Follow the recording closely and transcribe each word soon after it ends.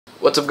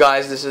What's up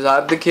guys, this is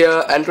Hardik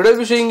here and today I'll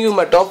be showing you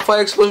my top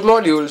 5 Xposed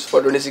modules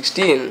for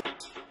 2016.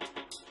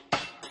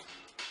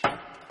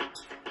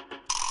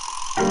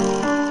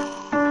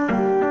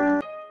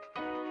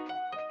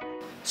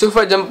 So if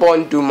I jump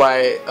on to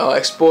my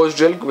Xposed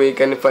real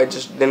quick and if I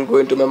just then go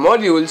into my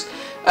modules,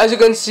 as you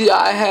can see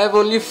I have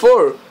only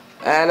 4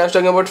 and I was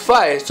talking about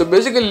 5. So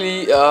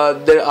basically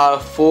there are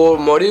 4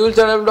 modules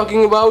that I'm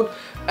talking about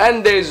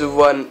and there is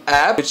one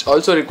app which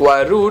also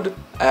require root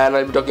and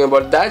I'll be talking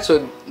about that,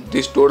 so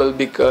this total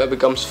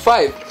becomes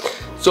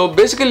 5. So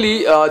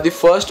basically the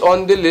first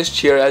on the list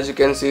here, as you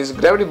can see, is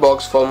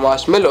GRAVITYBOX for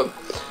Marshmallow.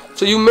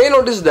 So you may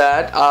notice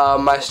that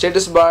my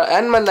status bar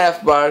and my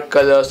nav bar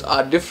colors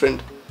are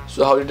different.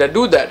 So how did I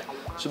do that?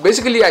 So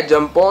basically I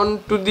jump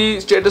on to the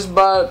status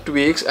bar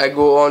tweaks, I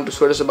go on to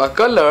status bar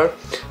color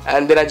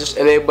and then I just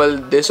enable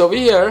this over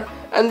here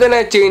and then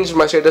I change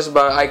my status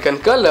bar icon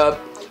color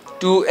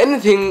to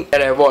anything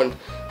that I want.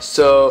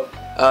 So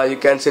you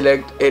can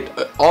select it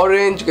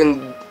orange, you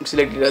can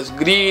select it as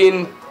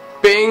green,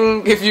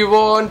 pink if you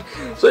want,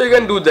 so you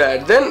can do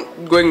that. Then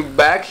going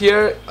back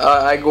here,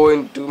 I go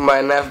into my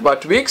navbar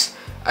tweaks,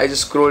 I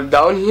just scroll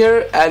down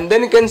here and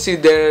then you can see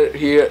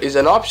here is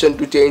an option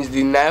to change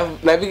the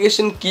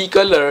navigation key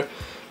color.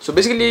 So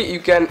basically you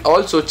can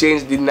also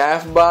change the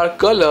navbar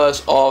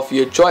colors of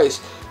your choice.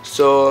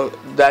 So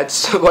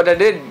that's what I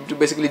did to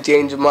basically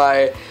change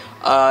my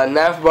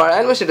navbar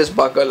and my status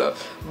bar color.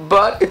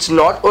 But it's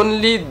not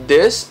only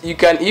this, you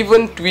can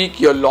even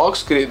tweak your lock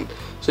screen.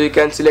 So you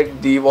can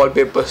select the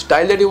wallpaper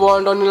style that you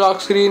want on your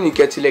lock screen, you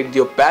can select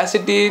the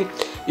opacity,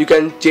 you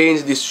can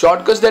change the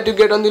shortcuts that you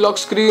get on the lock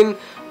screen.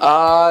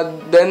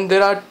 Then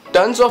there are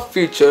tons of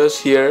features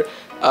here.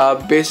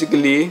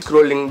 Basically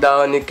scrolling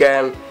down you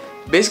can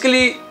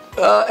basically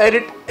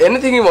edit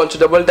anything you want. So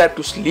double tap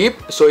to sleep.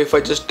 So if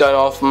I just turn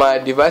off my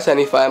device and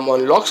if I am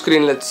on lock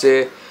screen, let's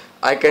say,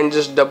 I can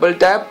just double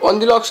tap on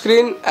the lock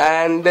screen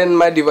and then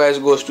my device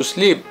goes to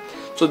sleep.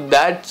 So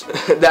that's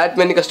that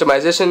many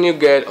customization you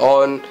get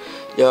on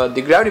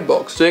the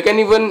GRAVITYBOX. So you can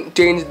even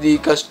change the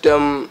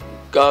custom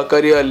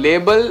career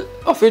label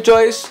of your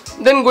choice.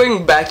 Then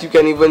going back, you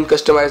can even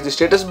customize the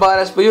status bar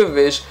as per your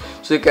wish.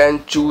 So you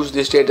can choose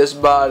the status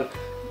bar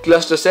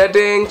cluster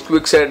settings,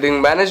 quick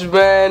setting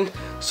management.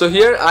 So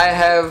here I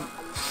have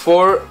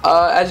 4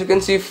 as you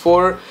can see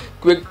 4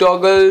 quick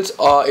toggles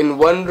in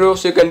one row,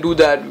 so you can do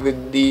that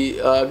with the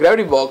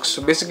GRAVITYBOX.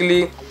 So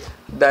basically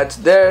that's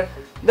there.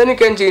 Then you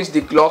can change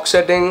the clock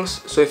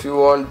settings. So if you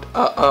want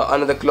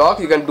another clock,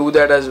 you can do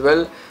that as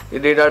well. The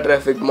data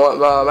traffic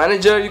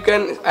manager you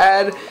can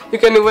add. You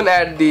can even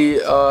add the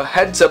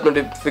heads up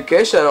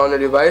notification on your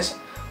device.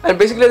 And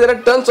basically there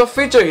are tons of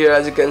features here,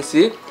 as you can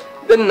see.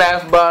 The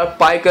navbar,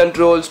 pie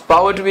controls,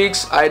 power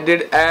tweaks. I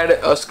did add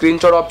a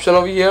screenshot option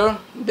over here,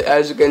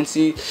 as you can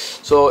see.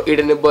 So it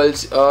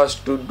enables us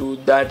to do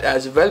that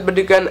as well, but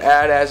you can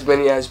add as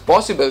many as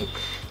possible.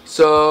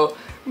 So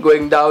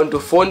going down to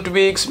phone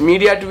tweaks,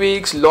 media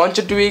tweaks,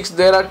 launcher tweaks,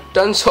 there are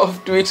tons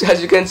of tweaks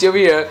as you can see over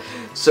here.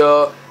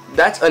 So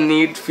that's a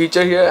neat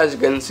feature here, as you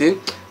can see.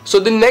 So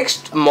the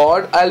next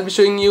mod I'll be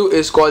showing you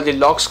is called the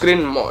lock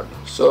screen mod.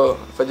 So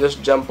if I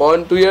just jump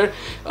on to here,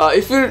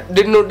 if you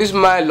did notice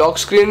my lock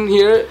screen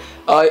here,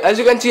 as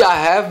you can see I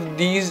have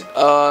these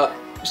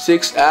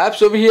 6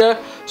 apps over here.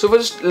 So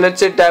first let's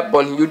say tap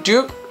on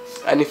YouTube,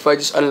 and if I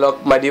just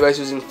unlock my device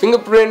using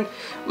fingerprint,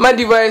 my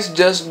device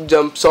just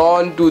jumps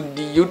on to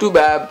the YouTube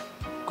app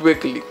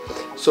quickly.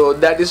 So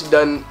that is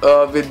done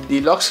with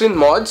the lock screen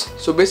mods.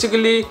 So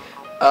basically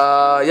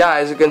yeah,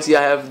 as you can see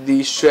I have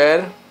the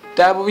share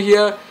tab over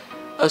here.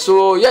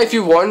 So yeah, if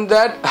you want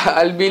that,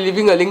 I'll be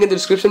leaving a link in the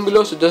description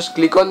below, so just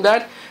click on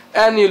that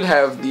and you'll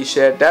have the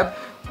share tab.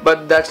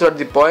 But that's not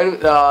the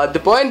point.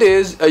 The point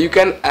is you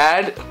can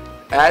add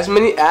as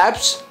many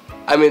apps,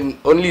 I mean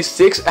only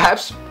 6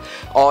 apps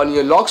on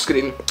your lock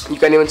screen. You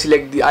can even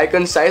select the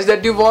icon size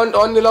that you want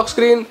on your lock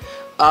screen.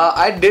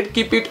 I did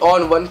keep it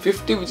on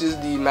 150, which is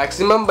the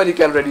maximum, but you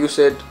can reduce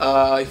it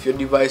if your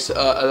device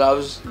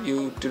allows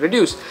you to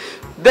reduce.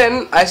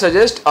 Then I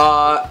suggest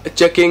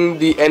checking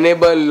the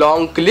enable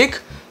long click.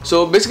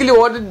 So basically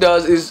what it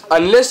does is,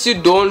 unless you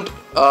don't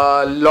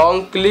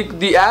long click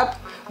the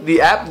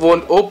app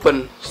won't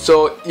open.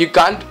 So you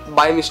can't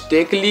by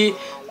mistakenly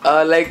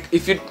like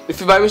if you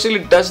by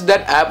mistakenly touch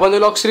that app on the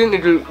lock screen,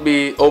 it will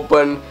be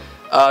open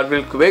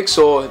real quick.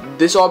 So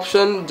this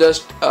option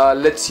just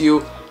lets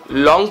you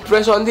long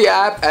press on the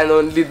app and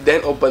only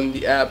then open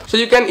the app. So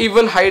you can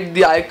even hide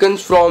the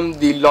icons from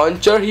the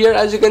launcher here,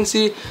 as you can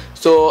see.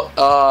 So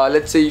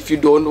let's say if you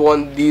don't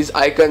want these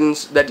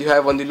icons that you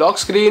have on the lock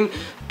screen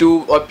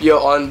to appear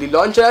on the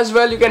launcher as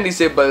well, you can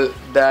disable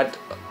that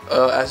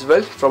as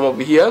well from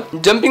over here.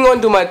 Jumping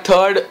on to my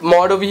third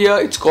mod over here,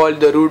 it's called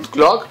the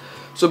ROOTCLOAK.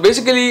 So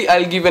basically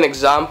I'll give an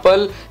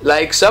example,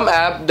 like some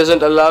app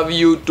doesn't allow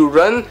you to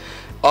run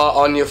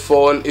on your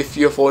phone if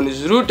your phone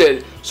is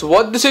rooted. So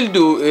what this will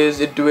do is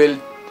it will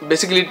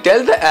basically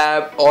tell the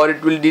app, or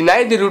it will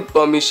deny the root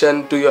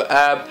permission to your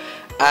app,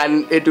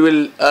 and it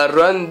will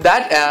run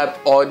that app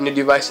on your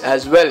device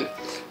as well.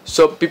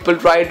 So people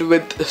try it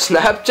with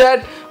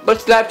Snapchat, but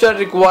Snapchat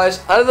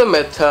requires another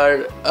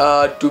method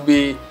to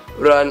be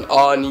run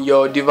on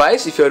your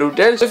device if you're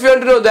rooted. So if you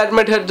want to know that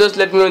method, just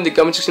let me know in the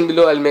comment section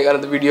below. I'll make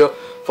another video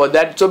for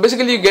that. So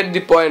basically you get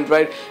the point,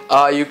 right?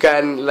 You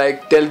can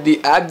like tell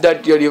the app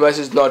that your device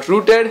is not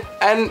rooted,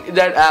 and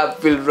that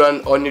app will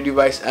run on your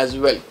device as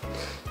well.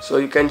 So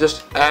you can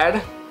just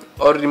add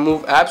or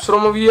remove apps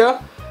from over here,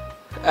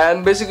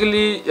 and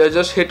basically you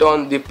just hit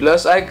on the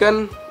plus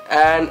icon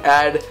and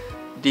add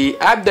the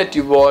app that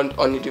you want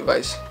on your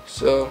device.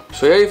 So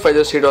here if I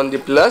just hit on the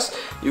plus,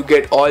 you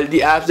get all the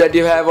apps that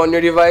you have on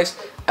your device,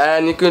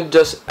 and you can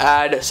just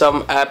add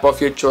some app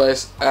of your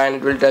choice, and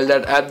it will tell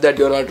that app that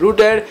you're not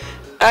rooted,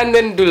 and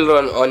then it will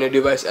run on your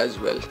device as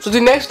well. So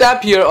the next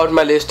app here on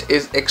my list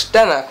is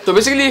XSTANA. So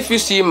basically if you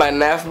see my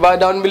nav bar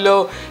down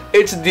below,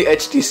 it's the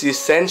HTC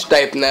Sense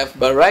type nav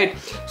bar, right?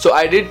 So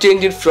I did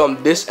change it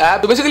from this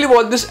app. So basically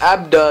what this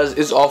app does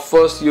is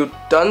offers you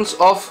tons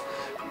of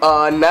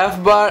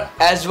nav bar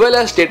as well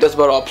as status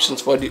bar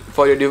options for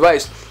your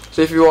device.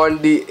 So if you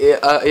want the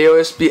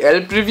AOSP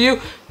L preview,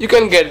 you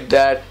can get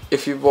that.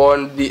 If you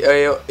want the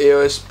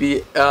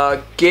AOSP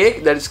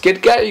cake, that is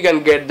KitKat, you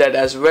can get that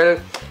as well.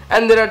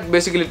 And there are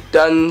basically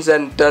tons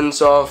and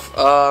tons of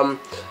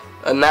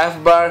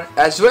nav bar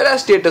as well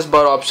as status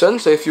bar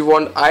options. So if you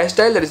want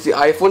iStyle, that is the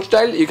iPhone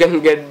style, you can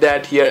get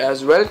that here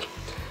as well.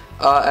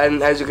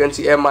 And as you can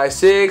see,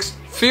 MI6,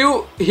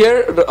 few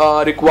here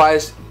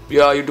requires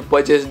you to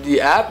purchase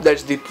the app,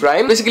 that's the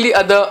Prime. Basically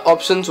other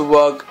options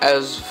work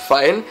as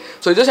fine.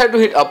 So you just have to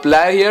hit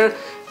apply here,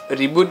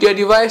 reboot your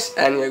device,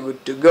 and you're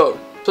good to go.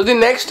 So the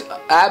next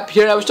app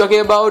here I was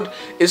talking about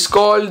is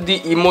called the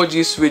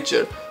Emoji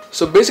Switcher.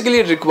 So basically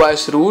it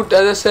requires root,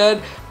 as I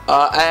said,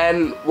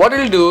 and what it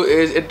will do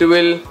is it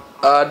will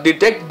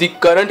detect the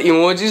current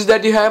emojis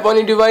that you have on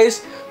your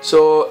device.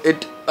 So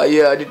it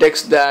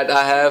detects that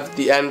I have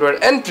the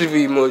Android and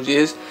preview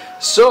emojis.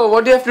 So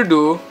what you have to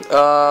do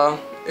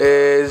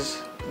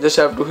is just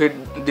have to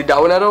hit the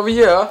down arrow over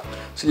here,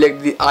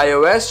 select the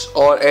iOS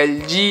or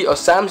LG or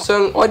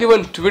Samsung or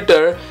even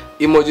Twitter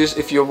emojis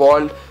if you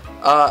want.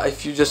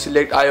 If you just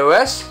select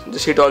iOS,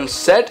 just hit on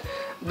set,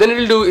 then it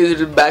will do is it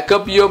will back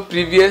up your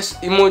previous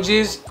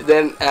emojis,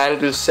 and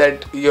it will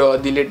set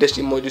the latest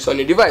emojis on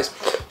your device.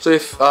 So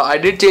if I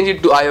did change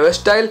it to iOS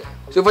style,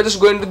 so if I just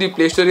go into the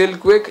Play Store real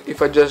quick,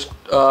 if I just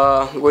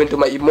go into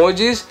my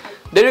emojis,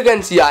 then you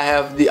can see I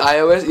have the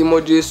iOS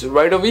emojis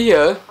right over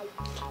here.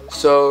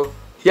 So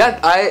yeah,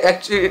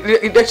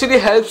 it actually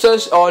helps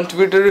us on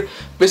Twitter.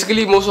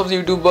 Basically most of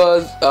the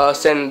YouTubers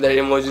send their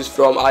emojis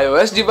from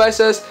iOS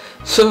devices.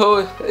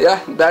 So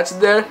yeah, that's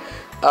there.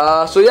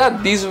 So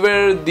yeah, these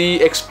were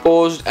the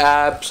exposed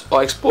apps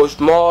or exposed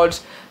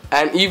mods,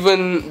 and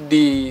even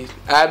the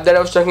app that I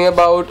was talking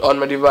about on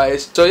my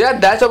device. So yeah,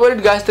 that's about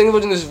it guys. Thank you for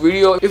watching this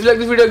video. If you like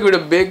this video, give it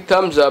a big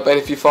thumbs up, and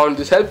if you found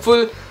this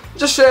helpful,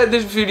 just share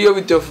this video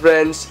with your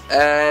friends,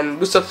 and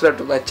do subscribe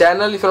to my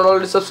channel if you're not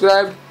already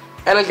subscribed,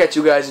 and I'll catch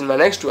you guys in my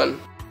next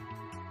one.